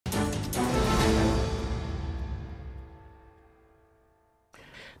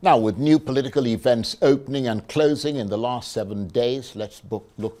Now, with new political events opening and closing in the last 7 days, let's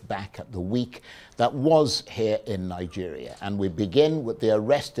look back at the week that was here in Nigeria. And we begin with the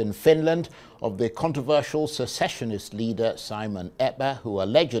arrest in Finland of the controversial secessionist leader Simon Ekpa, who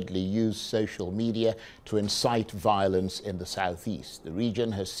allegedly used social media to incite violence in the southeast. The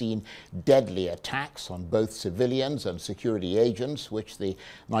region has seen deadly attacks on both civilians and security agents, which the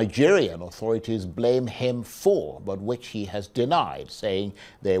Nigerian authorities blame him for, but which he has denied, saying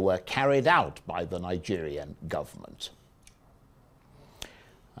they were carried out by the Nigerian government.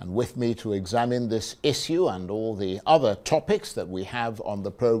 And with me to examine this issue and all the other topics that we have on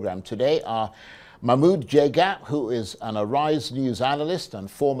the program today are Mahmood Jega, who is an Arise News analyst and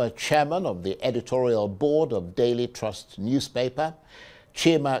former chairman of the editorial board of Daily Trust newspaper;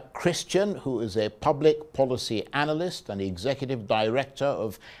 Chima Christian, who is a public policy analyst and executive director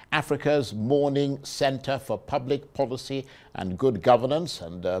of Africa's Morning Center for Public Policy and Good Governance.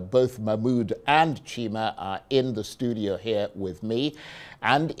 And both Mahmood and Chima are in the studio here with me.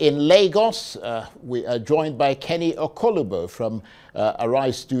 And in Lagos, we are joined by Kenny Okolugbo from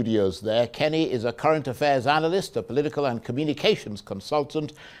Arise Studios there. Kenny is a current affairs analyst, a political and communications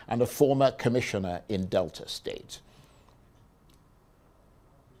consultant, and a former commissioner in Delta State.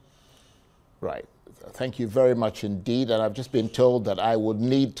 Right. Thank you very much indeed. And I've just been told that I would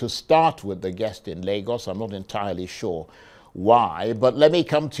need to start with the guest in Lagos. I'm not entirely sure why, but let me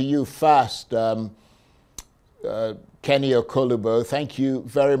come to you first. Kenny Okolugbo, thank you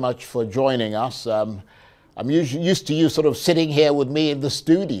very much for joining us. I'm used to you sort of sitting here with me in the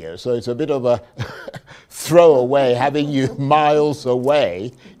studio, so it's a bit of a throwaway having you miles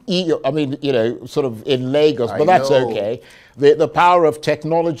away. I mean, you know, sort of in Lagos, but that's okay. The power of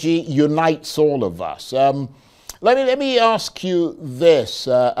technology unites all of us. Let me ask you this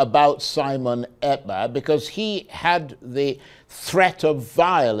about Simon Ekpa, because he had the threat of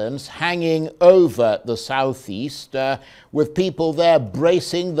violence hanging over the southeast, with people there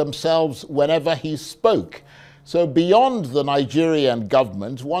bracing themselves whenever he spoke. So beyond the Nigerian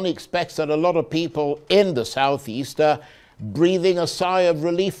government, one expects that a lot of people in the southeast are breathing a sigh of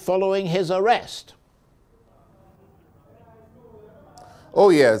relief following his arrest. Oh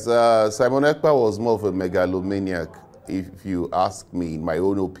yes, Simon Ekpa was more of a megalomaniac, if you ask me, in my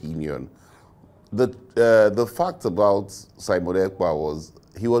own opinion. The fact about Simon Ekpa was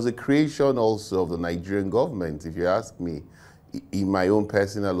he was a creation also of the Nigerian government, if you ask me, in my own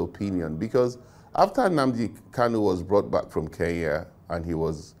personal opinion. Because after Nnamdi Kanu was brought back from Kenya and he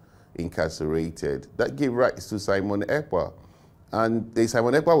was incarcerated, that gave rise to Simon Ekpa. And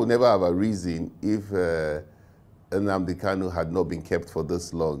Simon Ekpa would never have a reason if Nnamdi Kanu had not been kept for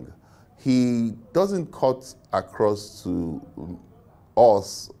this long. He doesn't cut across to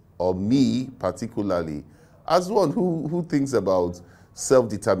us, or me particularly, as one who thinks about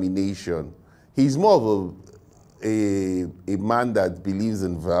self-determination. He's more of a man that believes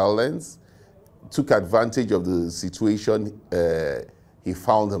in violence, took advantage of the situation he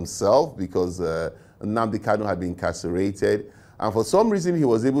found himself because Nnamdi Kanu had been incarcerated. And for some reason, he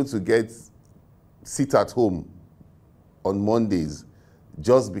was able to sit at home on Mondays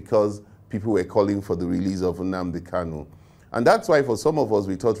just because people were calling for the release of Nnamdi Kanu. And that's why for some of us,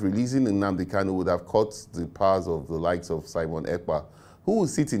 we thought releasing Nnamdi Kanu would have cut the powers of the likes of Simon Ekpa, who would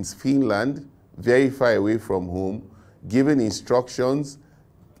sit in Finland, very far away from home, giving instructions.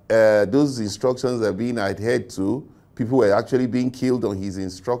 Those instructions are being adhered to. People were actually being killed on his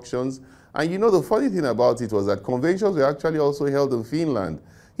instructions. And you know, the funny thing about it was that conventions were actually also held in Finland.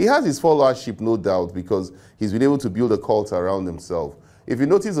 He has his followership, no doubt, because he's been able to build a cult around himself. If you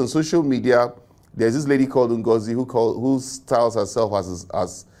notice on social media, there's this lady called Ngozi who styles herself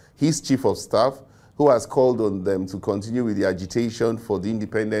as his chief of staff, who has called on them to continue with the agitation for the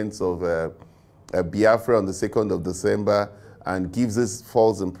independence of Biafra on the 2nd of December, and gives this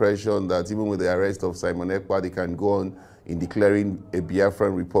false impression that even with the arrest of Simon Ekpa, they can go on in declaring a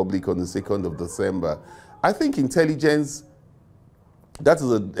Biafran republic on the 2nd of December. I think intelligence, that is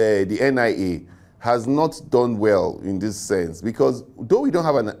the NIA, has not done well in this sense, because though we don't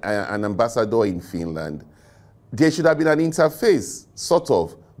have an ambassador in Finland, there should have been an interface, sort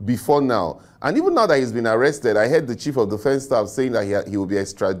of, before now. And even now that he's been arrested, I heard the chief of defense staff saying that he will be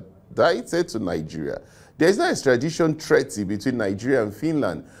extradited to Nigeria. There's no extradition treaty between Nigeria and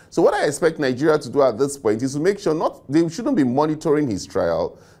Finland. So what I expect Nigeria to do at this point is to make sure they shouldn't be monitoring his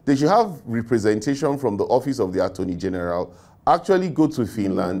trial. They should have representation from the office of the Attorney General, actually go to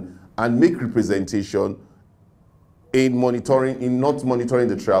Finland and make representation in not monitoring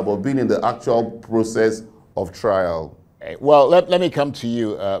the trial, but being in the actual process of trial. Well, let me come to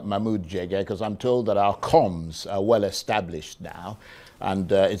you, Mahmood Jega, because I'm told that our comms are well established now.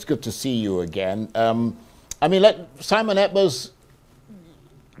 and it's good to see you again. I mean, Simon Ekpa's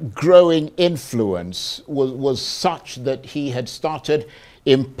growing influence was such that he had started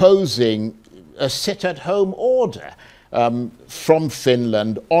imposing a sit-at-home order from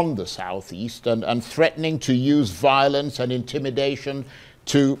Finland on the southeast and threatening to use violence and intimidation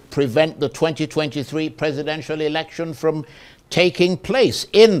to prevent the 2023 presidential election from taking place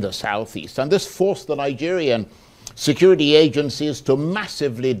in the southeast. And this forced the Nigerian security agencies to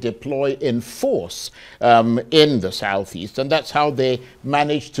massively deploy in force in the southeast. And that's how they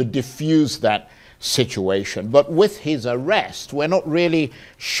managed to diffuse that situation. But with his arrest, we're not really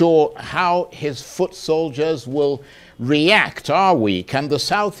sure how his foot soldiers will react, are we? Can the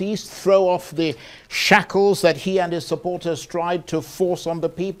southeast throw off the shackles that he and his supporters tried to force on the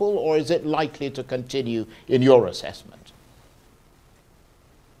people, or is it likely to continue in your assessment?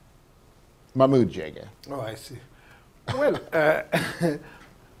 Mahmoud Jega. Oh, I see. Well,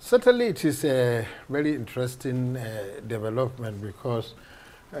 certainly it is a very interesting development because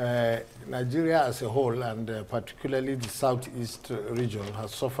Nigeria as a whole, and particularly the southeast region,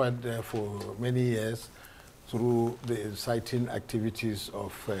 has suffered for many years through the inciting activities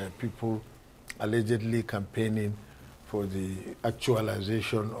of people allegedly campaigning for the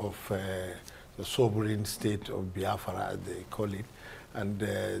actualization of the sovereign state of Biafra, as they call it. And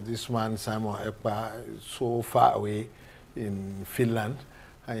this man, Simon Ekpa, is so far away in Finland,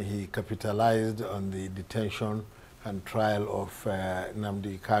 and he capitalized on the detention and trial of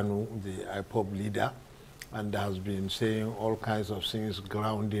Nnamdi Kanu, the IPOB leader, and has been saying all kinds of things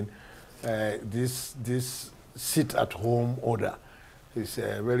grounding this sit-at-home order. It's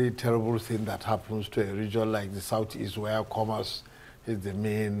a very terrible thing that happens to a region like the Southeast, where commerce is the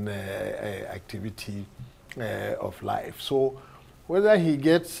main activity of life. So whether he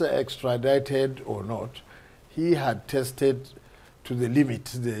gets extradited or not, he had tested to the limit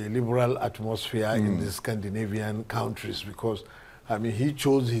the liberal atmosphere in the Scandinavian countries, because, I mean, he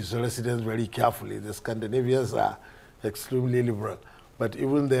chose his residents very carefully. The Scandinavians are extremely liberal, but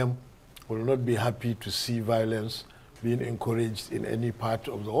even them will not be happy to see violence being encouraged in any part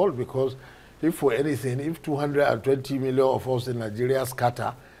of the world, because if for anything, if 220 million of us in Nigeria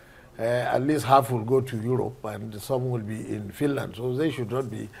scatter, at least half will go to Europe and some will be in Finland. So they should not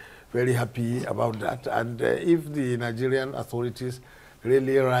be very happy about that. And if the Nigerian authorities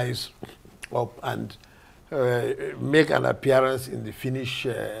really rise up and make an appearance in the Finnish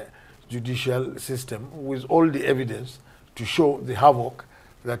judicial system with all the evidence to show the havoc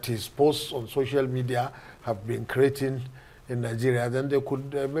that his posts on social media have been creating in Nigeria, then they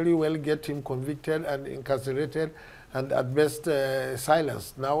could very well get him convicted and incarcerated and at best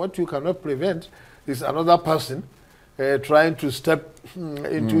silenced. Now what you cannot prevent is another person trying to step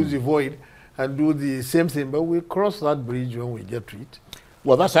into the void and do the same thing, but we'll cross that bridge when we get to it.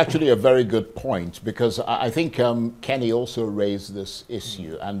 Well, that's actually a very good point, because I think Kenny also raised this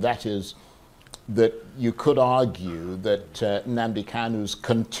issue, and that is that you could argue that Nnamdi Kanu's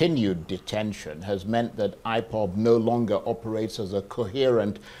continued detention has meant that IPOB no longer operates as a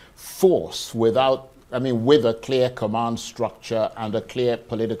coherent force with a clear command structure and a clear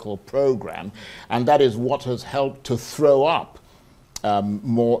political program, and that is what has helped to throw up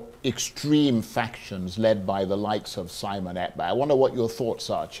more extreme factions led by the likes of Simon Ekpa. I wonder what your thoughts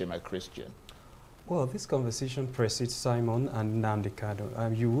are, Chima Christian. Well, this conversation precedes Simon and Nnamdi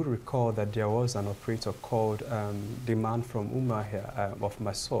Kanu. You would recall that there was an operator called the man from Umahia of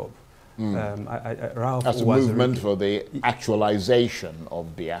Masob. Ralph That's a movement for the actualization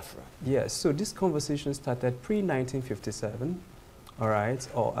of Biafra. Yes, so this conversation started pre-1957, all right,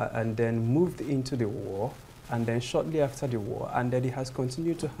 and then moved into the war, and then shortly after the war, and then it has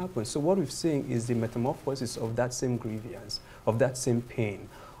continued to happen. So what we're seeing is the metamorphosis of that same grievance, of that same pain.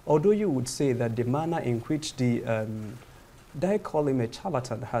 Although you would say that the manner in which the, I call him a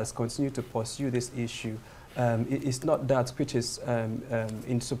charlatan, has continued to pursue this issue, it's not that which is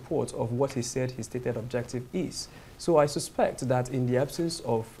in support of what he said his stated objective is. So I suspect that in the absence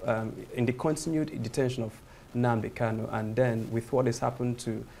of, in the continued detention of Nnamdi Kanu, and then with what has happened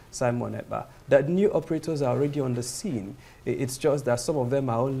to Simon Ekpa, that new operators are already on the scene. It's just that some of them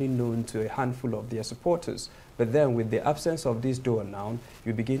are only known to a handful of their supporters. But then with the absence of this duo now,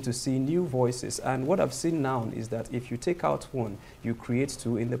 you begin to see new voices. And what I've seen now is that if you take out one, you create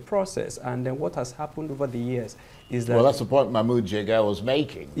two in the process. And then what has happened over the years is that... Well, that's the point Mahmoud Jega was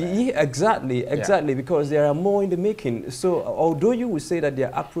making. Yeah, exactly, because there are more in the making. So although you would say that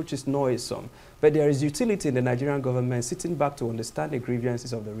their approach is noisome, But there is utility in the Nigerian government sitting back to understand the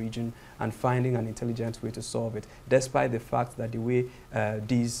grievances of the region and finding an intelligent way to solve it, despite the fact that the way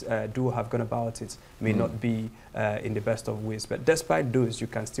these do have gone about it may not be in the best of ways. But despite those, you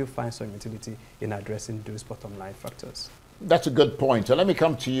can still find some utility in addressing those bottom line factors. That's a good point. So let me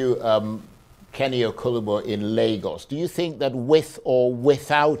come to you, Kenny Okolugbo in Lagos. Do you think that with or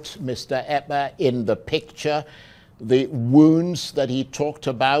without Mr. Ekpa in the picture, the wounds that he talked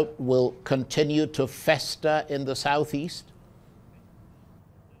about will continue to fester in the southeast?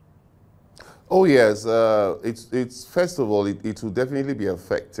 Oh yes, it's first of all, it will definitely be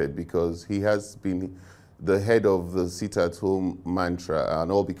affected because he has been the head of the sit-at-home mantra,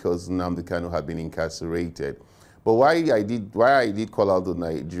 and all because Nnamdi Kanu had been incarcerated. But why I did call out the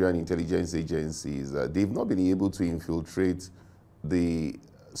Nigerian intelligence agencies, they've not been able to infiltrate the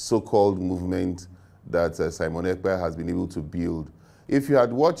so-called movement that Simon Ekpa has been able to build. If you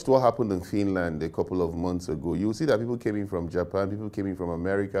had watched what happened in Finland a couple of months ago, you'll see that people came in from Japan, people came in from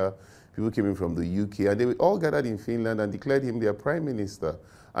America, people came in from the UK, and they were all gathered in Finland and declared him their prime minister.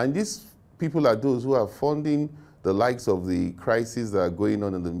 And these people are those who are funding the likes of the crises that are going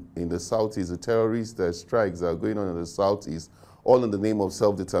on in the southeast, the terrorist strikes that are going on in the southeast, all in the name of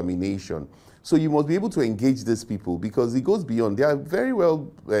self-determination. So you must be able to engage these people because it goes beyond. They are very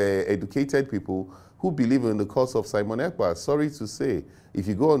well educated people who believe in the cause of Simon Ekpa. Sorry to say, if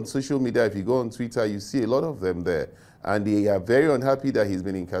you go on social media, if you go on Twitter, you see a lot of them there. And they are very unhappy that he's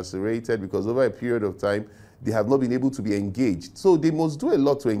been incarcerated because over a period of time, they have not been able to be engaged. So they must do a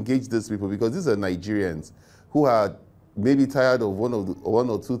lot to engage these people because these are Nigerians who are maybe tired of one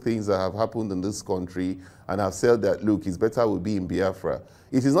or two things that have happened in this country and have said that, look, it's better we be in Biafra.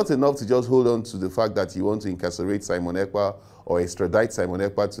 It is not enough to just hold on to the fact that you want to incarcerate Simon Ekpa or extradite Simon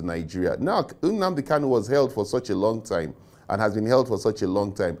Ekpa to Nigeria. Now, Nnamdi Kanu was held for such a long time and has been held for such a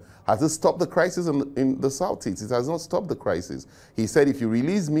long time. Has it stopped the crisis in the Southeast? It has not stopped the crisis. He said, if you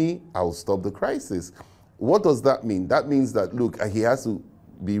release me, I will stop the crisis. What does that mean? That means that, look, he has to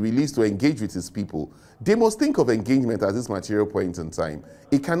be released to engage with his people. They must think of engagement at this material point in time.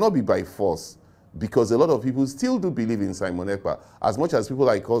 It cannot be by force because a lot of people still do believe in Simon Ekpa. As much as people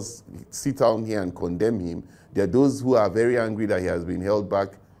like us sit down here and condemn him, there are those who are very angry that he has been held back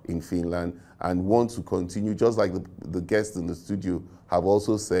in Finland and want to continue, just like the guests in the studio have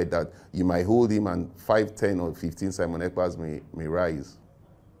also said that you might hold him and 5, 10 or 15 Simon Ekpas may rise.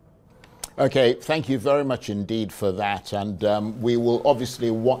 Okay, thank you very much indeed for that. And we will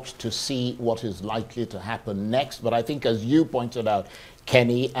obviously watch to see what is likely to happen next. But I think, as you pointed out,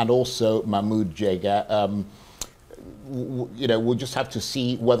 Kenny, and also Mahmood Jega, you know, we'll just have to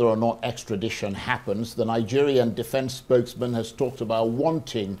see whether or not extradition happens. The Nigerian defense spokesman has talked about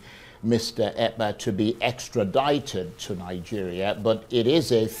wanting Mr. Ekpa to be extradited to Nigeria, but it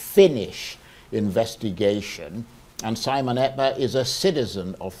is a Finnish investigation. And Simon Ekpa is a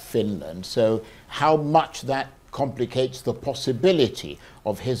citizen of Finland. So how much that complicates the possibility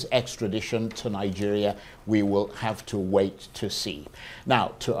of his extradition to Nigeria, we will have to wait to see.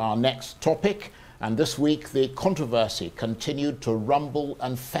 Now, to our next topic. And this week, the controversy continued to rumble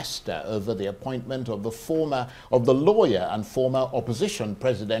and fester over the appointment of the lawyer and former opposition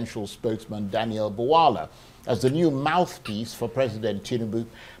presidential spokesman Daniel Bwala as the new mouthpiece for President Tinubu.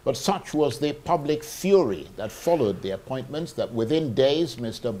 But such was the public fury that followed the appointments that within days,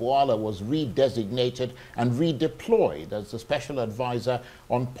 Mr. Bwala was redesignated and redeployed as the special advisor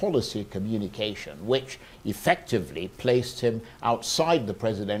on policy communication, which effectively placed him outside the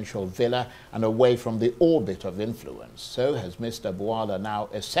presidential villa and away from the orbit of influence. So has Mr. Bwala now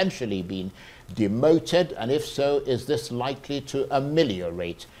essentially been demoted? And if so, is this likely to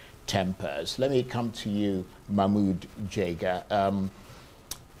ameliorate tempers? Let me come to you, Mahmood Jega.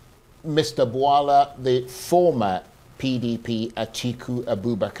 Mr. Bwala, the former PDP Atiku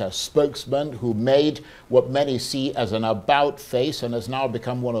Abubakar spokesman who made what many see as an about face and has now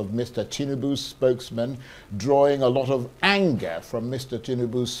become one of Mr. Tinubu's spokesmen, drawing a lot of anger from Mr.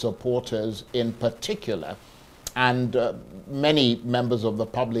 Tinubu's supporters in particular and many members of the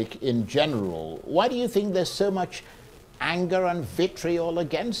public in general. Why do you think there's so much anger and vitriol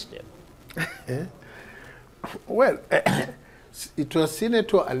against him? Well, it was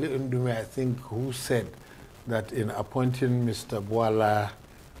Senator Ali Ndume, I think, who said that in appointing Mr. Bwala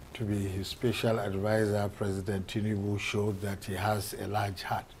to be his special advisor, President Tinubu showed that he has a large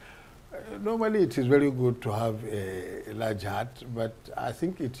heart. Normally, it is very good to have a large heart, but I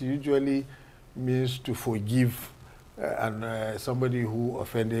think it usually means to forgive somebody who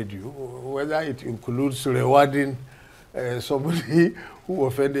offended you, whether it includes rewarding somebody who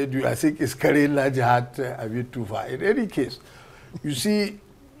offended you. I think it's carrying large heart a bit too far. In any case, you see,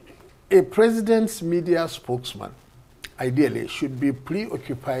 a president's media spokesman, ideally, should be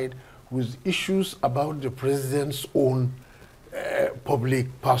preoccupied with issues about the president's own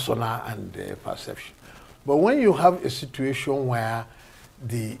public persona and perception. But when you have a situation where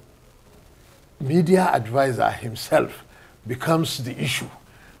the media advisor himself becomes the issue,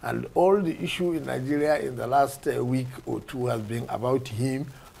 and all the issue in Nigeria in the last week or two has been about him,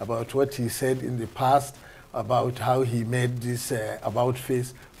 about what he said in the past, about how he made this about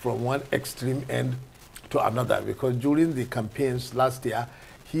face from one extreme end to another. Because during the campaigns last year,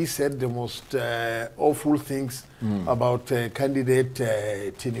 he said the most awful things about candidate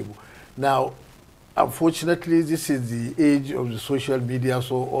Tinubu. Now, unfortunately, this is the age of the social media,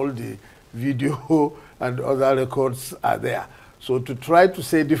 so all the video and other records are there. So to try to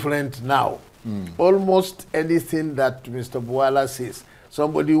say different now, almost anything that Mr. Bwala says,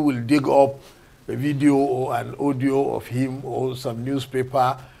 somebody will dig up a video or an audio of him or some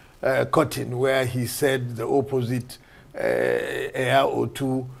newspaper cutting where he said the opposite a year or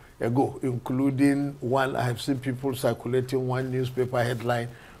two ago, including one, I have seen people circulating one newspaper headline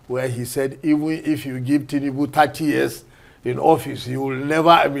where he said, even if you give Tinubu 30 years in office, he will never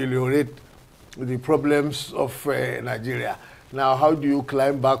ameliorate the problems of Nigeria. Now, how do you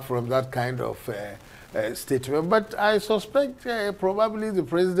climb back from that kind of statement? But I suspect probably the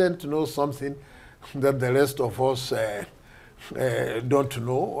president knows something that the rest of us don't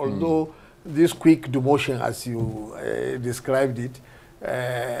know, although this quick demotion, as you described it,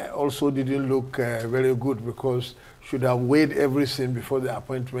 also didn't look very good, because should have weighed everything before the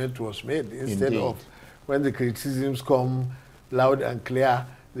appointment was made, instead of when the criticisms come loud and clear.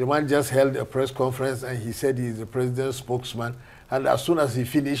 The man just held a press conference and he said he's the president's spokesman, and as soon as he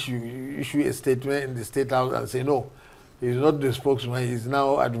finished, you issue a statement in the State House and say, no, he's not the spokesman, he's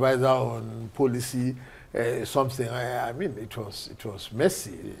now advisor on policy, something. I mean, it was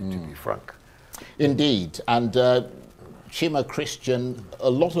messy, to be frank. Indeed. And Chima Christian, a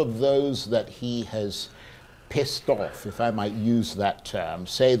lot of those that he has pissed off, if I might use that term,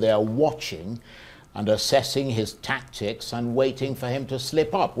 say they are watching and assessing his tactics and waiting for him to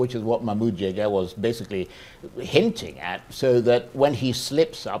slip up, which is what Mahmoud Jega was basically hinting at, so that when he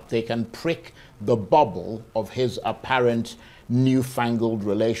slips up, they can prick the bubble of his apparent newfangled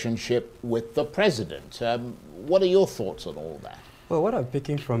relationship with the president. What are your thoughts on all that? Well, what I'm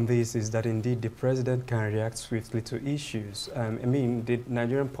picking from this is that indeed the president can react swiftly to issues. I mean, the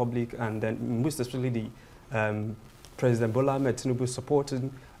Nigerian public, and then most especially the President Bola Ahmed Tinubu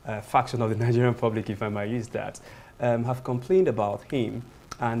supporting faction of the Nigerian public, if I might use that, have complained about him,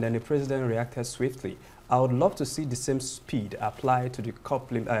 and then the president reacted swiftly. I would love to see the same speed applied to the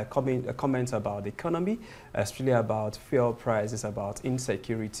comments about the economy, especially about fuel prices, about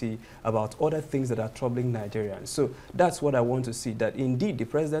insecurity, about other things that are troubling Nigerians. So that's what I want to see, that indeed the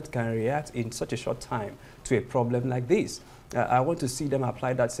president can react in such a short time to a problem like this. I want to see them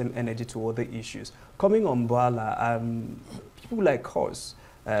apply that same energy to other issues. Coming on Bwala, people like us,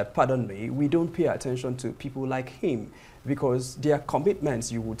 pardon me, we don't pay attention to people like him, because their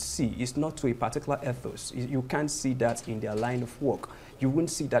commitments you would see is not to a particular ethos. You can't see that in their line of work. You wouldn't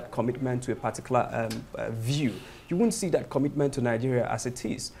see that commitment to a particular view. You wouldn't see that commitment to Nigeria as it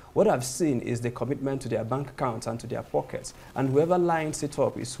is. What I've seen is the commitment to their bank accounts and to their pockets. And whoever lines it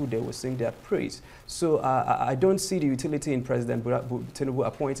up is who they will sing their praise. So I don't see the utility in President Tinubu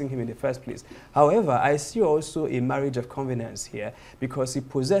appointing him in the first place. However, I see also a marriage of convenience here, because he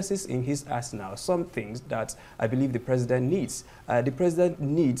possesses in his arsenal some things that I believe the president needs. The president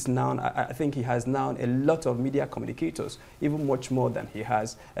needs now, I think he has now a lot of media communicators, even much more than he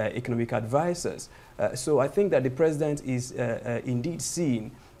has economic advisors. So I think that the president is indeed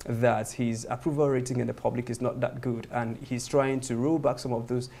seeing that his approval rating in the public is not that good, and he's trying to roll back some of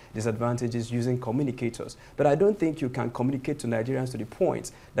those disadvantages using communicators. But I don't think you can communicate to Nigerians to the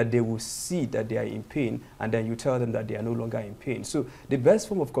point that they will see that they are in pain, and then you tell them that they are no longer in pain. So the best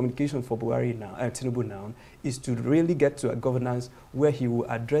form of communication for Buhari now, Tinubu now, is to really get to a governance where he will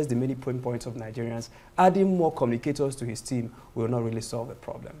address the many pain points of Nigerians. Adding more communicators to his team will not really solve the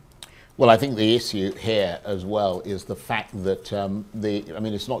problem. Well, I think the issue here as well is the fact that, I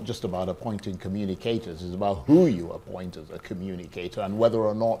mean, it's not just about appointing communicators, it's about who you appoint as a communicator and whether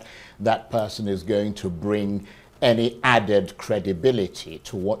or not that person is going to bring any added credibility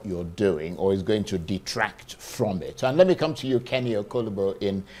to what you're doing or is going to detract from it. And let me come to you, Kenny Okolugbo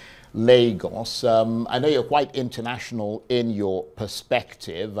in Lagos. I know you're quite international in your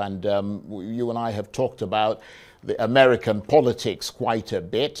perspective, and you and I have talked about the American politics quite a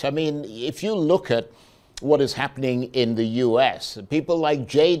bit. I mean, if you look at what is happening in the US. People like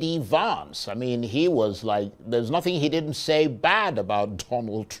J.D. Vance, I mean, he was like, there's nothing he didn't say bad about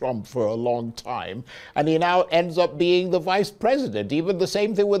Donald Trump for a long time, and he now ends up being the vice president. Even the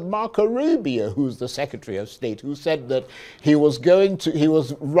same thing with Marco Rubio, who's the Secretary of State, who said that he was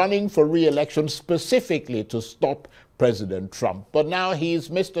running for re-election specifically to stop President Trump. But now he's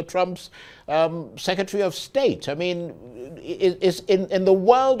Mr. Trump's Secretary of State. I mean, in the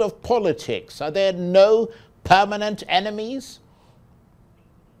world of politics, are there no permanent enemies?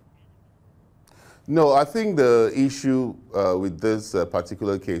 No, I think the issue with this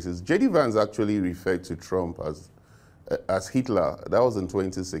particular case is J.D. Vance actually referred to Trump as Hitler. That was in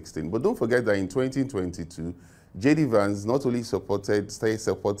 2016. But don't forget that in 2022, J.D. Vance not only started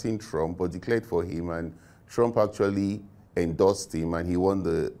supporting Trump, but declared for him, and Trump actually endorsed him, and he won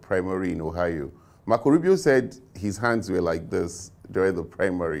the primary in Ohio. Marco Rubio said his hands were like this during the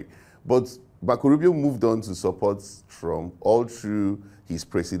primary. But Marco Rubio moved on to support Trump all through his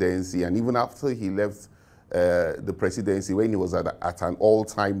presidency, and even after he left the presidency, when he was at an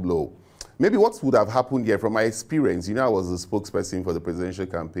all-time low. Maybe what would have happened here, from my experience, you know, I was the spokesperson for the Presidential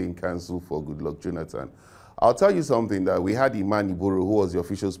Campaign Council for Goodluck Jonathan. I'll tell you something, that we had Iman Iboro, who was the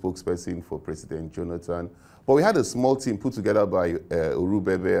official spokesperson for President Jonathan, but we had a small team put together by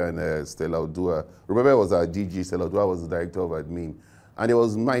Urubebe and Stella Odua. Urubebe was our DG, Stella Odua was the director of admin. And it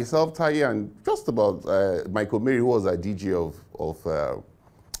was myself, Taye, and just about Michael Mary, who was our DG of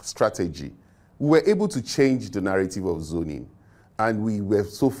strategy. We were able to change the narrative of zoning, and we were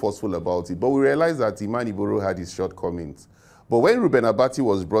so forceful about it. But we realized that Iman Iboro had his shortcomings. But when Ruben Abati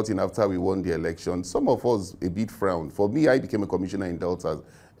was brought in after we won the election, some of us a bit frowned. For me, I became a commissioner in Delta.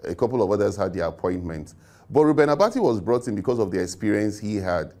 A couple of others had their appointments. But Ruben Abati was brought in because of the experience he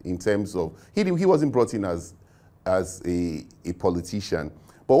had in terms of, he wasn't brought in as a politician.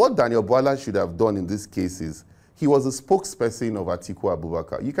 But what Daniel Bwala should have done in this case is, he was a spokesperson of Atiku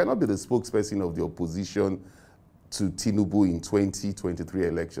Abubakar. You cannot be the spokesperson of the opposition to Tinubu in 2023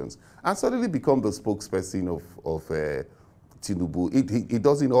 elections and suddenly become the spokesperson of Tinubu. It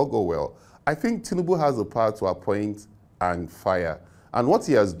doesn't all go well. I think Tinubu has the power to appoint and fire. And what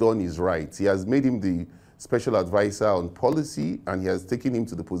he has done is right. He has made him the special advisor on policy, and he has taken him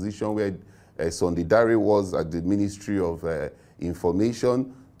to the position where Sunday Dare was at the Ministry of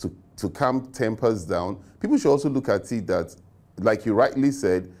Information to calm tempers down. People should also look at it that, like you rightly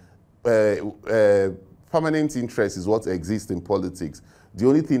said, permanent interest is what exists in politics. The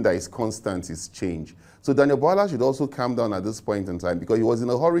only thing that is constant is change. So Daniel Bwala should also calm down at this point in time, because he was in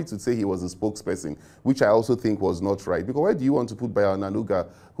a hurry to say he was a spokesperson, which I also think was not right. Because where do you want to put Bayo Nanuga,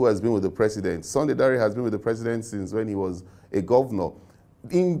 who has been with the president? Sunday Dare has been with the president since when he was a governor.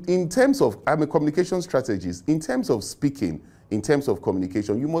 In terms of, I'm a communication strategist, in terms of speaking, in terms of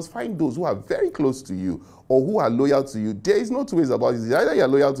communication, you must find those who are very close to you or who are loyal to you. There is no two ways about it. Either you're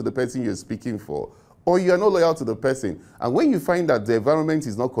loyal to the person you're speaking for, or you are not loyal to the person. And when you find that the environment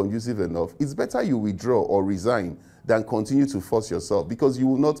is not conducive enough, it's better you withdraw or resign than continue to force yourself, because you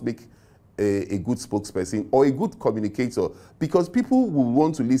will not make a good spokesperson or a good communicator, because people will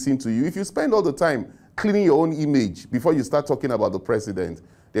want to listen to you. If you spend all the time cleaning your own image before you start talking about the president,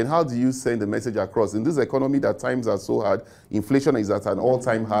 then how do you send the message across? In this economy that times are so hard, inflation is at an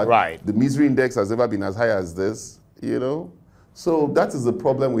all-time high. Right. The misery index has never been as high as this, you know? So that is the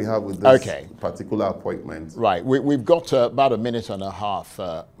problem we have with this particular appointment. Right. We've got about a minute and a half,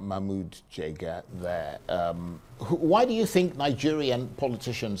 Mahmood Jega, there. Why do you think Nigerian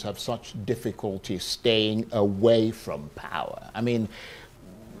politicians have such difficulty staying away from power? I mean,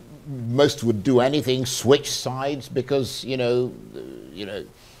 most would do anything, switch sides, because, I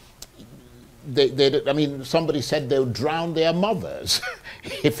mean, somebody said they would drown their mothers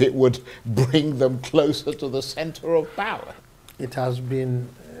if it would bring them closer to the center of power. It has been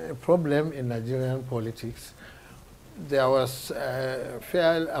a problem in Nigerian politics. There was a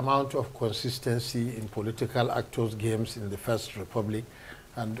fair amount of consistency in political actors' games in the First Republic,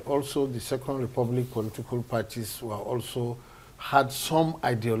 and also the Second Republic political parties were also had some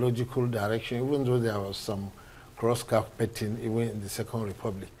ideological direction, even though there was some cross-carpeting even in the Second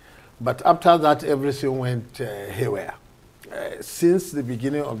Republic. But after that, everything went haywire. Since the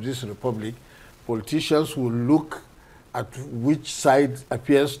beginning of this republic, politicians will look at which side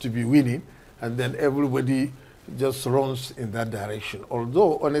appears to be winning, and then everybody just runs in that direction.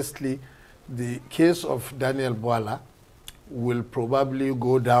 Although, honestly, the case of Daniel Bwala will probably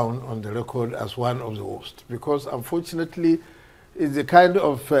go down on the record as one of the worst, because unfortunately, it's the kind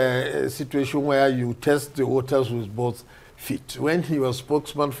of situation where you test the waters with both feet. When he was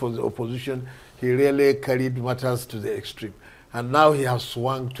spokesman for the opposition, he really carried matters to the extreme. And now he has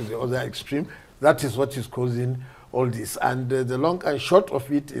swung to the other extreme. that is what is causing all this. And the long and short of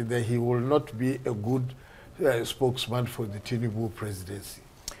it is that he will not be a good spokesman for the Tinubu presidency.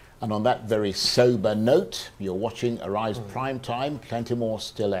 And on that very sober note, you're watching Arise Prime Time. Plenty more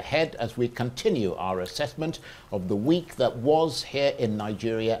still ahead as we continue our assessment of the week that was here in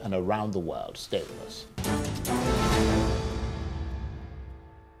Nigeria and around the world. Stay with us.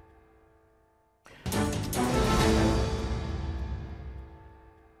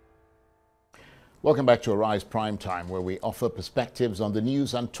 Welcome back to Arise Prime Time, where we offer perspectives on the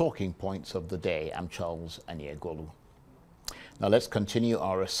news and talking points of the day. I'm Charles Aniegolu. Now let's continue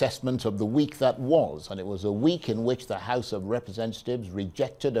our assessment of the week that was, and it was a week in which the House of Representatives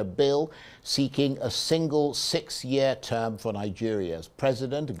rejected a bill seeking a single 6-year term for Nigeria's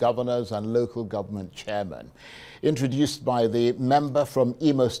president, governors and local government chairmen. Introduced by the member from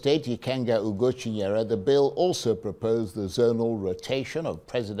Imo State, Ikenga Ugochinyere, the bill also proposed the zonal rotation of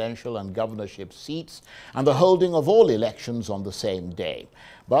presidential and governorship seats and the holding of all elections on the same day.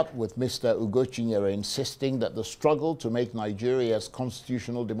 But with Mr. Ugochinyere insisting that the struggle to make Nigeria's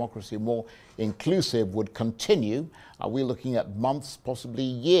constitutional democracy more inclusive would continue, are we looking at months, possibly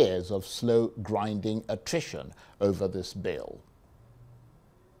years of slow grinding attrition over this bill?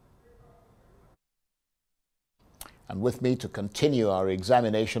 And with me to continue our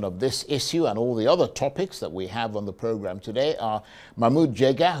examination of this issue and all the other topics that we have on the program today are Mahmood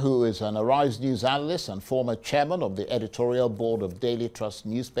Jega, who is an Arise News analyst and former chairman of the editorial board of Daily Trust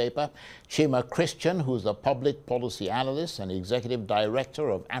newspaper, Chima Christian, who is a public policy analyst and executive director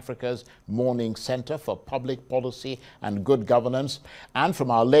of Africa's Morning Center for Public Policy and Good Governance, and from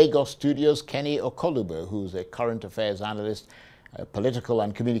our Lagos studios, Kenny Okolugbo, who is a current affairs analyst, a political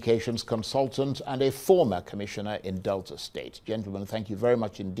and communications consultant, and a former commissioner in Delta State. Gentlemen, thank you very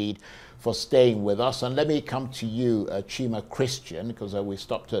much indeed for staying with us. And let me come to you, Chima Christian, because we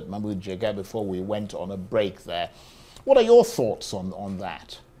stopped at Mahmood Jega before we went on a break there. What are your thoughts on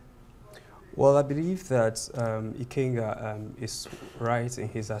that? Well, I believe that Ikenga is right in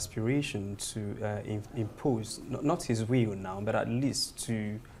his aspiration to impose, not his will now, but at least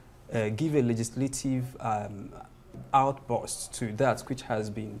to give a legislative outburst to that which has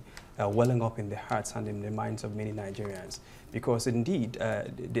been welling up in the hearts and in the minds of many Nigerians. Because indeed,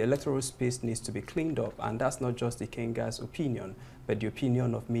 the electoral space needs to be cleaned up, and that's not just Ikenga's opinion, but the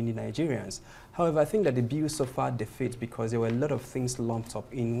opinion of many Nigerians. However, I think that the bill suffered defeat because there were a lot of things lumped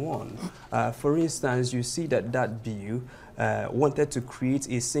up in one. For instance, you see that that bill wanted to create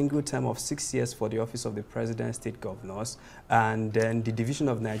a single term of 6 years for the office of the president, state governors, and then the division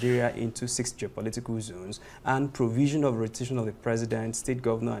of Nigeria into 6 geopolitical zones, and provision of rotation of the president, state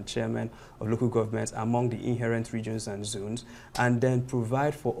governor, and chairman of local governments among the inherent regions and zones, and then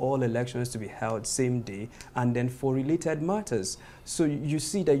provide for all elections to be held same day, and then for related matters. So you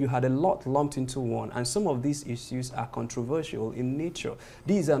see that you had a lot lumped into one, and some of these issues are controversial in nature.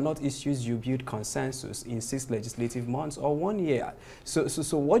 These are not issues you build consensus in 6 legislative months or 1 year. So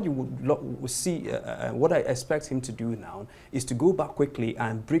what you would see, what I expect him to do now is to go back quickly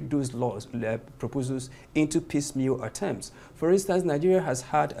and break those laws, proposals into piecemeal attempts. For instance, Nigeria has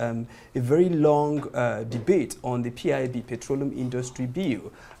had a very long debate on the PIB, Petroleum Industry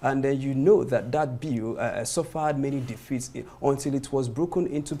Bill, and you know that that bill suffered many defeats until it was broken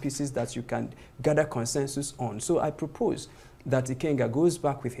into pieces that you can gather consensus on. So I propose that Ikenga goes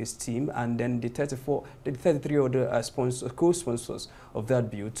back with his team and then the 33 other co-sponsors of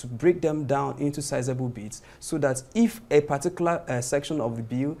that bill to break them down into sizable bits, so that if a particular section of the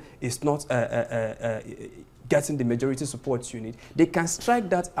bill is not getting the majority support you need, they can strike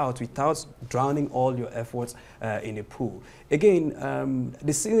that out without drowning all your efforts in a pool. Again,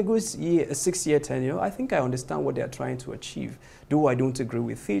 the single 6-year tenure, I think I understand what they are trying to achieve. Though I don't agree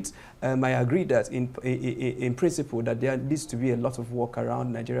with it, I agree that in principle that there needs to be a lot of work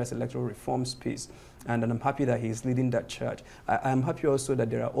around Nigeria's electoral reform space. And I'm happy that he's leading that charge. I'm happy also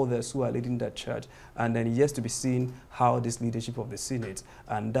that there are others who are leading that charge. And then yet to be seen how this leadership of the Senate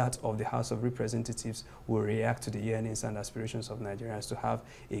and that of the House of Representatives will react to the yearnings and aspirations of Nigerians to have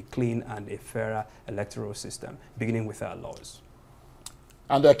a clean and a fairer electoral system, beginning with our laws.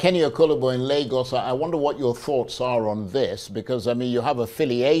 And Kenny Okolugbo in Lagos, I wonder what your thoughts are on this, because, I mean, you have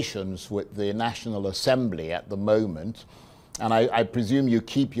affiliations with the National Assembly at the moment. And I presume you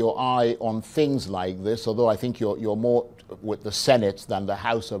keep your eye on things like this, although I think you're more with the Senate than the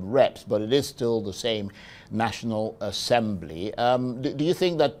House of Reps, but it is still the same National Assembly. Do you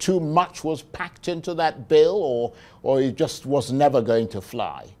think that too much was packed into that bill, or it just was never going to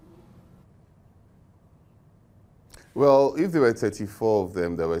fly? Well, if there were 34 of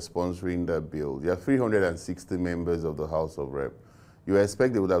them that were sponsoring that bill, there are 360 members of the House of Rep. you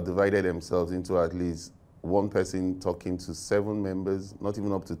expect they would have divided themselves into at least one person talking to 7 members, not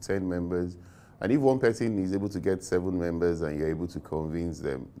even up to 10 members. And if one person is able to get 7 members and you're able to convince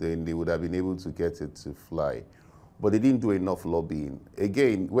them, then they would have been able to get it to fly. But they didn't do enough lobbying.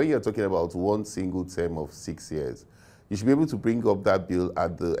 Again, when you're talking about one single term of 6 years, you should be able to bring up that bill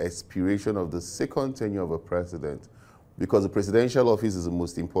at the expiration of the second tenure of a president, because the presidential office is the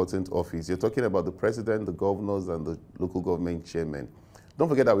most important office. You're talking about the president, the governors, and the local government chairmen. Don't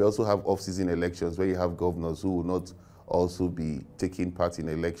forget that we also have off-season elections where you have governors who will not also be taking part in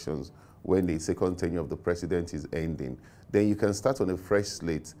elections when the second tenure of the president is ending. Then you can start on a fresh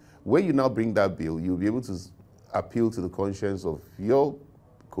slate. When you now bring that bill, you'll be able to appeal to the conscience of your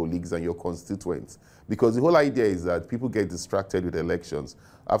colleagues and your constituents. Because the whole idea is that people get distracted with elections.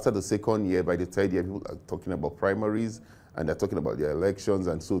 After the second year, by the third year, people are talking about primaries and they're talking about their elections,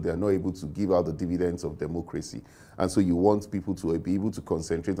 and so they're not able to give out the dividends of democracy. And so you want people to be able to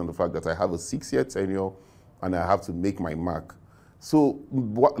concentrate on the fact that I have a 6-year tenure and I have to make my mark. So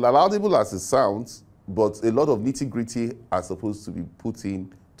laudable as it sounds, but a lot of nitty-gritty are supposed to be put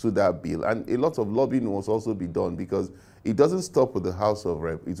in to that bill. And a lot of lobbying must also be done, because it doesn't stop with the House of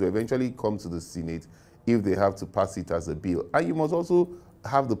Rep. It will eventually come to the Senate if they have to pass it as a bill. And you must also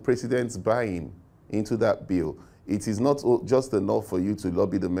have the president's buy-in into that bill. It is not just enough for you to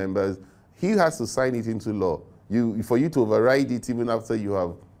lobby the members. He has to sign it into law. For you to override it even after you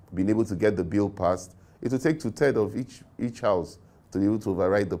have been able to get the bill passed, it will take 2/3 of each house to be able to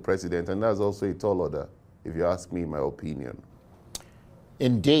override the president, and that's also a tall order, if you ask me my opinion.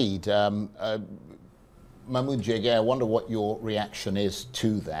 Indeed. Mahmoud Jega, I wonder what your reaction is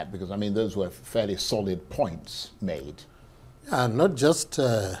to that, because, I mean, those were fairly solid points made. Yeah, not just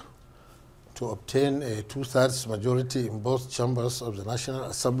to obtain a 2/3 majority in both chambers of the National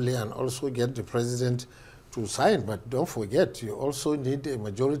Assembly and also get the president to sign, but don't forget, you also need a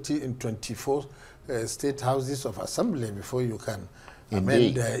majority in 24 state houses of assembly before you can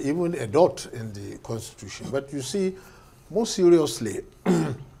amend even a dot in the constitution. But you see, more seriously,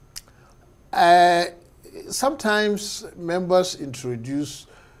 sometimes members introduce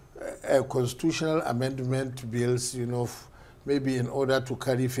constitutional amendment bills, you know, maybe in order to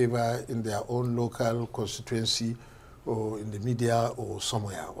carry favor in their own local constituency or in the media or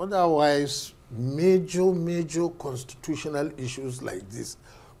somewhere. Otherwise, major constitutional issues like this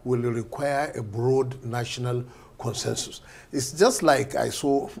will require a broad national consensus. It's just like I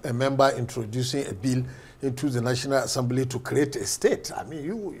saw a member introducing a bill into the National Assembly to create a state. I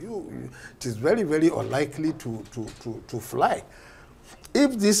mean, it is very, very unlikely to fly.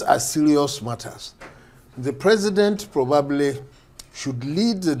 If these are serious matters, the president probably should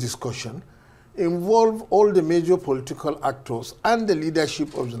lead the discussion, involve all the major political actors and the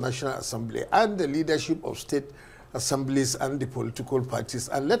leadership of the National Assembly and the leadership of state assemblies and the political parties,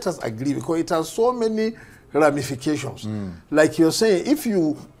 and let us agree, because it has so many ramifications. Like you're saying, if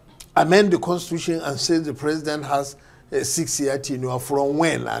you amend the constitution and say the president has a 6-year tenure, from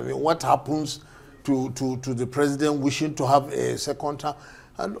when? I mean, what happens to the president wishing to have a second term?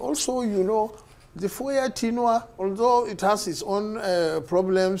 And also, you know, the 4-year tenure, although it has its own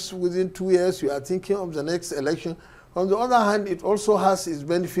problems, within 2 years you are thinking of the next election. On the other hand, it also has its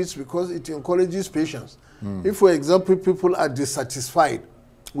benefits because it encourages patience. If, for example, people are dissatisfied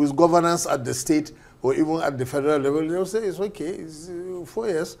with governance at the state or even at the federal level, they'll say, it's okay, it's 4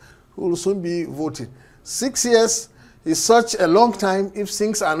 years, we will soon be voting. 6 years is such a long time. If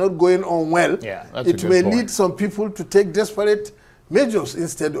things are not going on well, it may lead some people to take desperate measures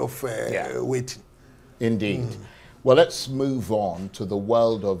instead of waiting. Indeed. Well, let's move on to the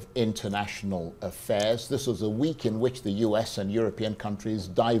world of international affairs. This was a week in which the US and European countries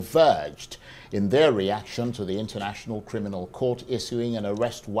diverged in their reaction to the International Criminal Court issuing an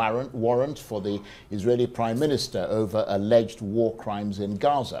arrest warrant for the Israeli Prime Minister over alleged war crimes in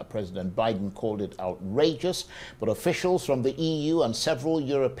Gaza. President Biden called it outrageous, but officials from the EU and several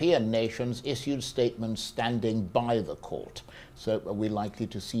European nations issued statements standing by the court. So are we likely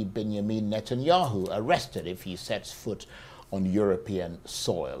to see Benjamin Netanyahu arrested if he sets foot on European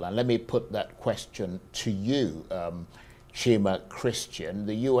soil? And let me put that question to you, Chima Christian.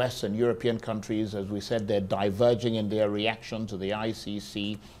 The US and European countries, as we said, they're diverging in their reaction to the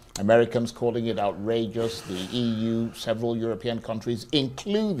ICC. Americans calling it outrageous. The EU, several European countries,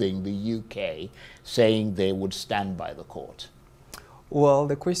 including the UK, saying they would stand by the court. Well,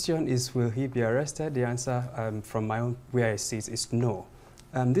 the question is, will he be arrested? The answer from my own where I see it is no.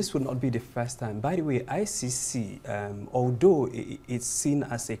 This would not be the first time. By the way, ICC, although it's seen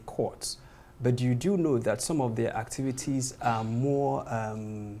as a court, but you do know that some of their activities are more,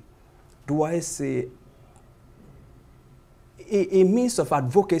 do I say, a means of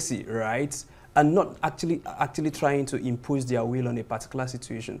advocacy, right? And not actually trying to impose their will on a particular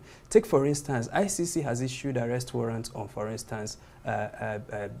situation. Take, for instance, ICC has issued arrest warrants on, for instance,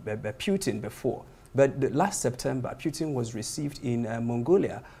 Putin before. But last September, Putin was received in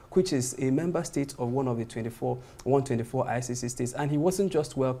Mongolia, which is a member state of one of the 124 ICC states, and he wasn't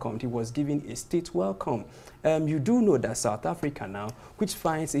just welcomed, he was given a state welcome. You do know that South Africa now, which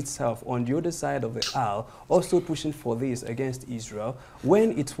finds itself on the other side of the aisle, also pushing for this against Israel,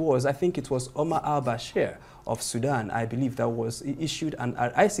 when it was, I think it was Omar al-Bashir of Sudan, I believe, that was issued an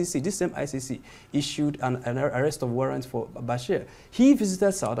ICC, this same ICC, issued an arrest of warrant for Bashir. He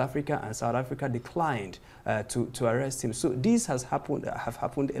visited South Africa, and South Africa declined to arrest him. So this have happened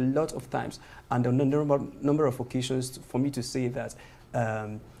a lot of times, and on a number of occasions for me to say that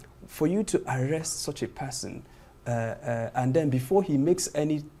for you to arrest such a person, and then before he makes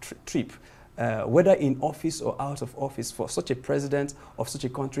any trip, whether in office or out of office, for such a president of such a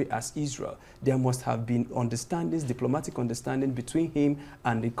country as Israel, there must have been understandings, diplomatic understanding between him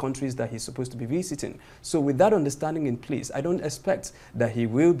and the countries that he's supposed to be visiting. So with that understanding in place, I don't expect that he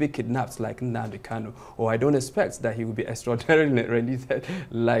will be kidnapped like Nnamdi Kanu, or I don't expect that he will be extraordinarily released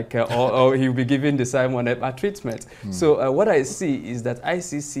like, or he will be given the Simon Ekpa treatment. So what I see is that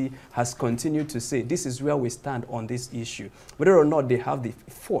ICC has continued to say this is where we stand on this issue. Whether or not they have the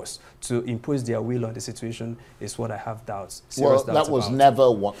force to impose their will on the situation is what I have doubts. Well, that was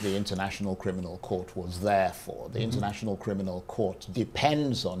never what the International Criminal Court was there for. The International Criminal Court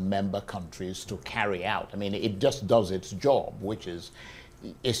depends on member countries to carry out. I mean, it just does its job, which is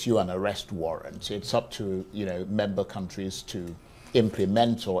issue an arrest warrant. It's up to, you know, member countries to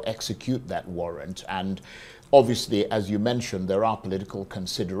implement or execute that warrant. And obviously, as you mentioned, there are political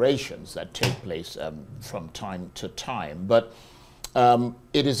considerations that take place from time to time. But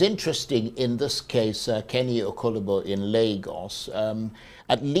it is interesting in this case, Kenny Okolugbo in Lagos,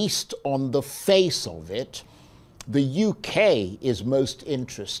 at least on the face of it, the UK is most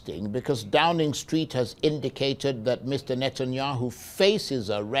interesting because Downing Street has indicated that Mr. Netanyahu faces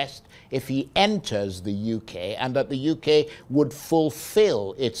arrest if he enters the UK, and that the UK would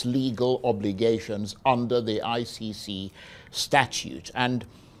fulfill its legal obligations under the ICC statute. And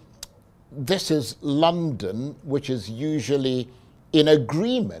this is London, which is usually in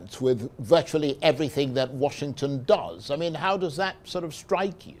agreement with virtually everything that Washington does. I mean, how does that sort of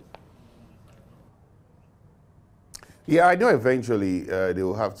strike you? Yeah, I know eventually they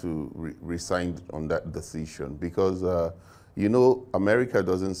will have to resign on that decision because, you know, America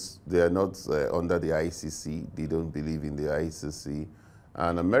doesn't, they are not under the ICC. They don't believe in the ICC.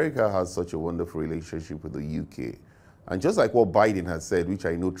 And America has such a wonderful relationship with the UK. And just like what Biden has said, which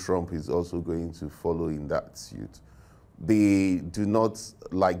I know Trump is also going to follow in that suit, they do not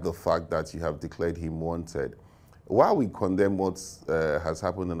like the fact that you have declared him wanted. While we condemn what has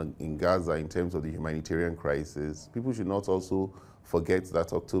happened in Gaza in terms of the humanitarian crisis, people should not also forget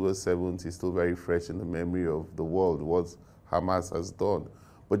that October 7th is still very fresh in the memory of the world, what Hamas has done.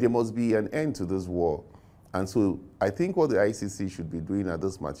 But there must be an end to this war. And so I think what the ICC should be doing at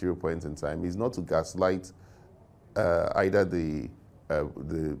this material point in time is not to gaslight either the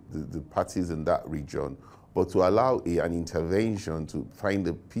parties in that region, but to allow an intervention to find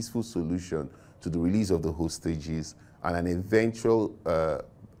a peaceful solution to the release of the hostages and an eventual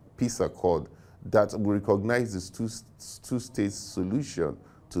peace accord that will recognize this two-state solution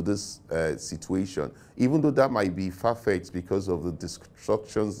to this situation, even though that might be far-fetched because of the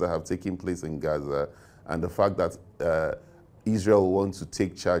destructions that have taken place in Gaza and the fact that Israel wants to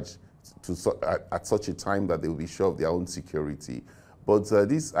take charge at such a time that they will be sure of their own security. But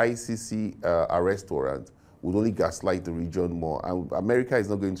this ICC arrest warrant would only gaslight the region more. And America is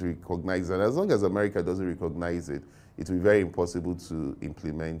not going to recognize it. And as long as America doesn't recognize it, it will be very impossible to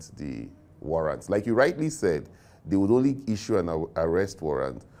implement the warrants. Like you rightly said, they would only issue an arrest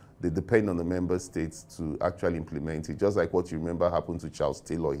warrant. They depend on the member states to actually implement it, just like what you remember happened to Charles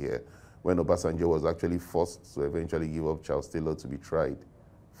Taylor here, when Obasanjo was actually forced to eventually give up Charles Taylor to be tried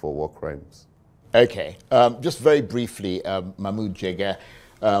for war crimes. Okay, just very briefly, Mahmoud Jega,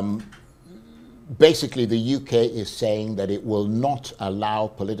 basically the UK is saying that it will not allow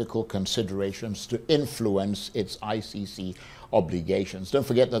political considerations to influence its ICC obligations. Don't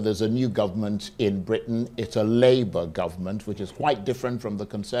forget that there's a new government in Britain. It's a Labour government, which is quite different from the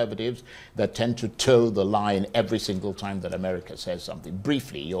Conservatives that tend to toe the line every single time that America says something.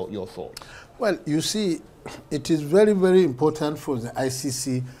 Briefly, your thoughts. Well, you see, it is very, very important for the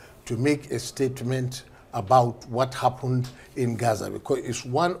ICC to make a statement about what happened in Gaza, because it's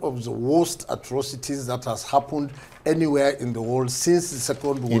one of the worst atrocities that has happened anywhere in the world since the Second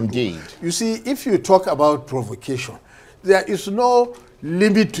World War. Indeed. You see, if you talk about provocation, there is no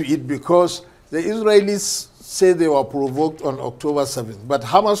limit to it because the Israelis say they were provoked on October 7th, but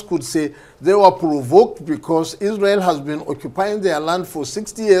Hamas could say they were provoked because Israel has been occupying their land for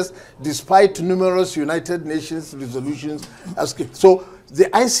 60 years despite numerous United Nations resolutions. So the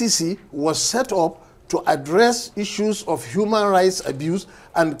ICC was set up to address issues of human rights abuse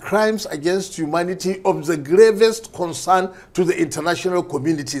and crimes against humanity of the gravest concern to the international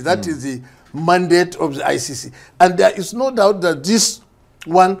community. That is the mandate of the ICC. And there is no doubt that this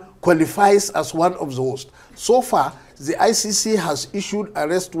one qualifies as one of the worst. So far, the ICC has issued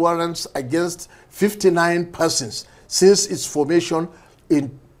arrest warrants against 59 persons since its formation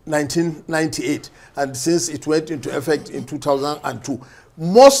in 1998 and since it went into effect in 2002.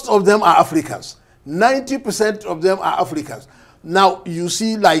 Most of them are Africans. 90% of them are Africans. Now, you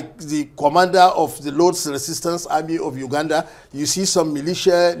see like the commander of the Lord's Resistance Army of Uganda, you see some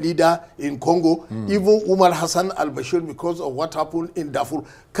militia leader in Congo, even Umar Hassan al-Bashir because of what happened in Darfur.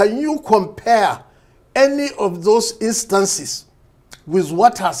 Can you compare any of those instances with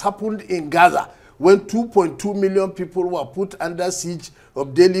what has happened in Gaza when 2.2 million people were put under siege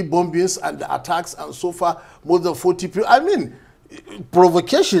of daily bombings and attacks and so far more than 40 people? I mean,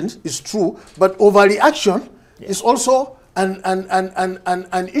 provocation is true, but overreaction is also an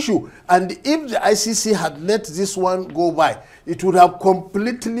issue. And if the ICC had let this one go by, it would have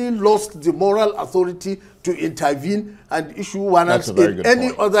completely lost the moral authority to intervene and issue warrants in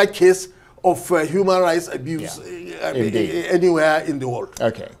any other case of human rights abuse anywhere in the world.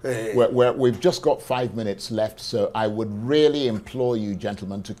 Okay, we've just got 5 minutes left, so I would really implore you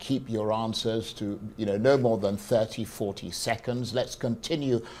gentlemen to keep your answers to no more than 30-40 seconds. Let's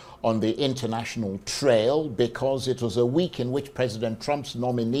continue on the international trail because it was a week in which President Trump's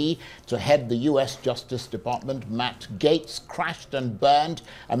nominee to head the US Justice Department, Matt Gaetz, crashed and burned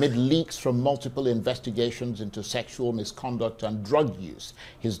amid leaks from multiple investigations into sexual misconduct and drug use,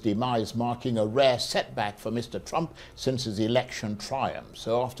 his demise marking a rare setback for Mr. Trump since his election triumph.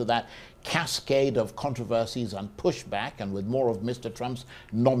 So after that cascade of controversies and pushback, and with more of Mr. Trump's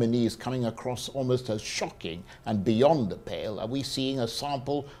nominees coming across almost as shocking and beyond the pale, are we seeing a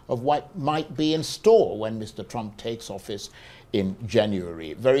sample of what might be in store when Mr. Trump takes office in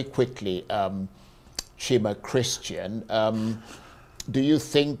January? Very quickly, Chima Christian, do you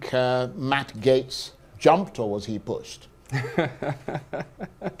think Matt Gaetz jumped or was he pushed?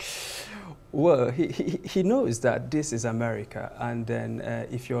 Well, he knows that this is America, and then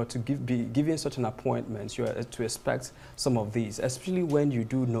if you're to be given certain appointments, you are to expect some of these, especially when you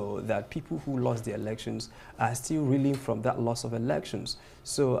do know that people who lost the elections are still reeling from that loss of elections.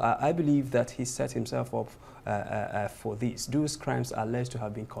 So I believe that he set himself up for this. Those crimes are alleged to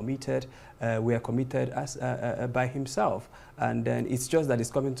have been committed, were committed as by himself, and then it's just that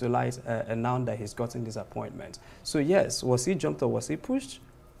it's coming to light now that he's gotten this appointment. So yes, was he jumped or was he pushed?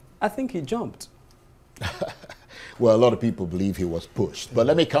 I think he jumped. Well, a lot of people believe he was pushed. But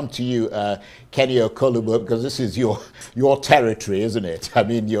let me come to you, Kenny Okolugbo, because this is your territory, isn't it? I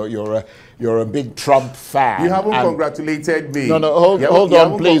mean, you're a big Trump fan. You haven't congratulated me. No, hold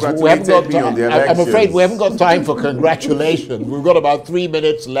on, please. We haven't got I'm afraid we haven't got time for congratulations. We've got about 3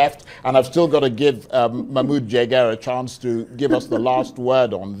 minutes left, and I've still got to give Mahmoud Jega a chance to give us the last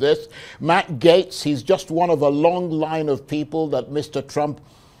word on this. Matt Gaetz, he's just one of a long line of people that Mr. Trump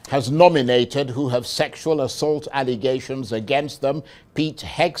has nominated who have sexual assault allegations against them. Pete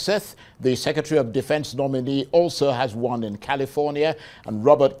Hegseth, the Secretary of Defense nominee, also has one in California, and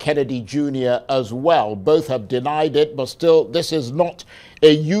Robert Kennedy Jr. as well. Both have denied it, but still, this is not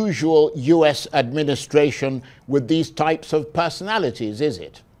a usual U.S. administration with these types of personalities, is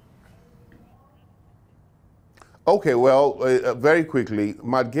it? Okay, well, very quickly,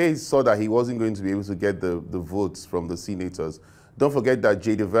 Matt Gaetz saw that he wasn't going to be able to get the votes from the senators. Don't forget that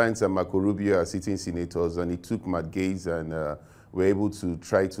J.D. Vance and Marco Rubio are sitting senators, and it took Matt Gaetz and were able to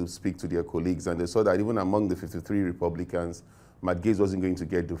try to speak to their colleagues, and they saw that even among the 53 Republicans, Matt Gaetz wasn't going to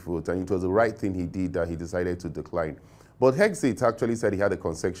get the vote, and it was the right thing he did that he decided to decline. But Hegseth actually said he had a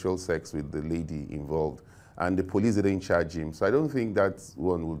consensual sex with the lady involved, and the police didn't charge him. So I don't think that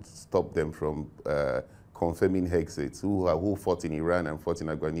one would stop them from confirming Hegseth, who fought in Iran and fought in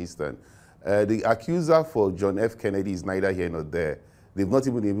Afghanistan. The accuser for John F. Kennedy is neither here nor there. They've not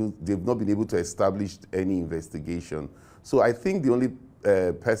been able to establish any investigation. So I think the only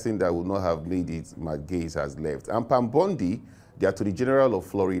person that would not have made it, Matt Gaetz, has left. And Pam Bondi, the Attorney General of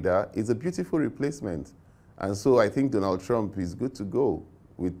Florida, is a beautiful replacement. And so I think Donald Trump is good to go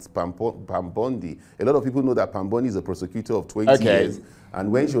with Pam Bondi. A lot of people know that Pam Bondi is a prosecutor of 20 years.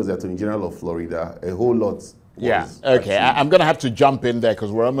 And when she was the Attorney General of Florida, a whole lot Yeah, okay. I'm going to have to jump in there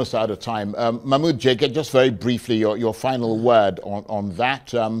because we're almost out of time. Mahmoud Jega, just very briefly, your final word on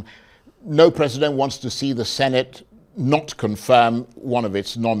that. No president wants to see the Senate not confirm one of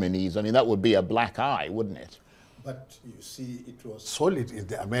its nominees. I mean, that would be a black eye, wouldn't it? But you see, it was solid in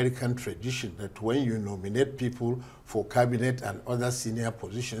the American tradition that when you nominate people for cabinet and other senior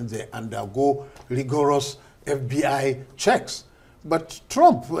positions, they undergo rigorous FBI checks. But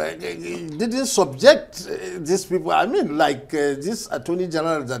Trump didn't subject these people. I mean, like this attorney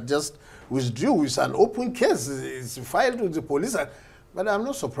general that just withdrew with an open case. It's filed with the police. But I'm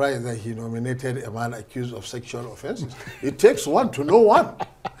not surprised that he nominated a man accused of sexual offenses. It takes one to know one.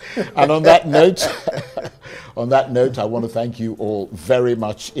 And on that note, I want to thank you all very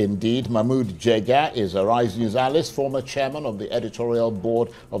much indeed. Mahmoud Jega is a Rise News analyst, former chairman of the editorial board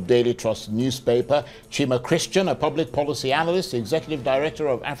of Daily Trust newspaper. Chima Christian, a public policy analyst, executive director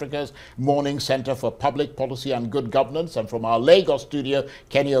of Africa's Morning Center for Public Policy and Good Governance. And from our Lagos studio,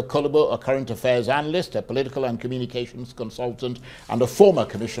 Kenny Okolugbo, a current affairs analyst, a political and communications consultant, and a former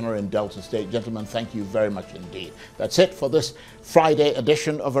commissioner in Delta State. Gentlemen, thank you very much indeed. That's it for this Friday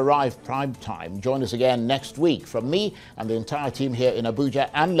edition of Arrive Prime Time. Join us again next week. From me and the entire team here in Abuja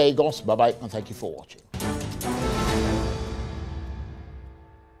and Lagos, bye-bye and thank you for watching.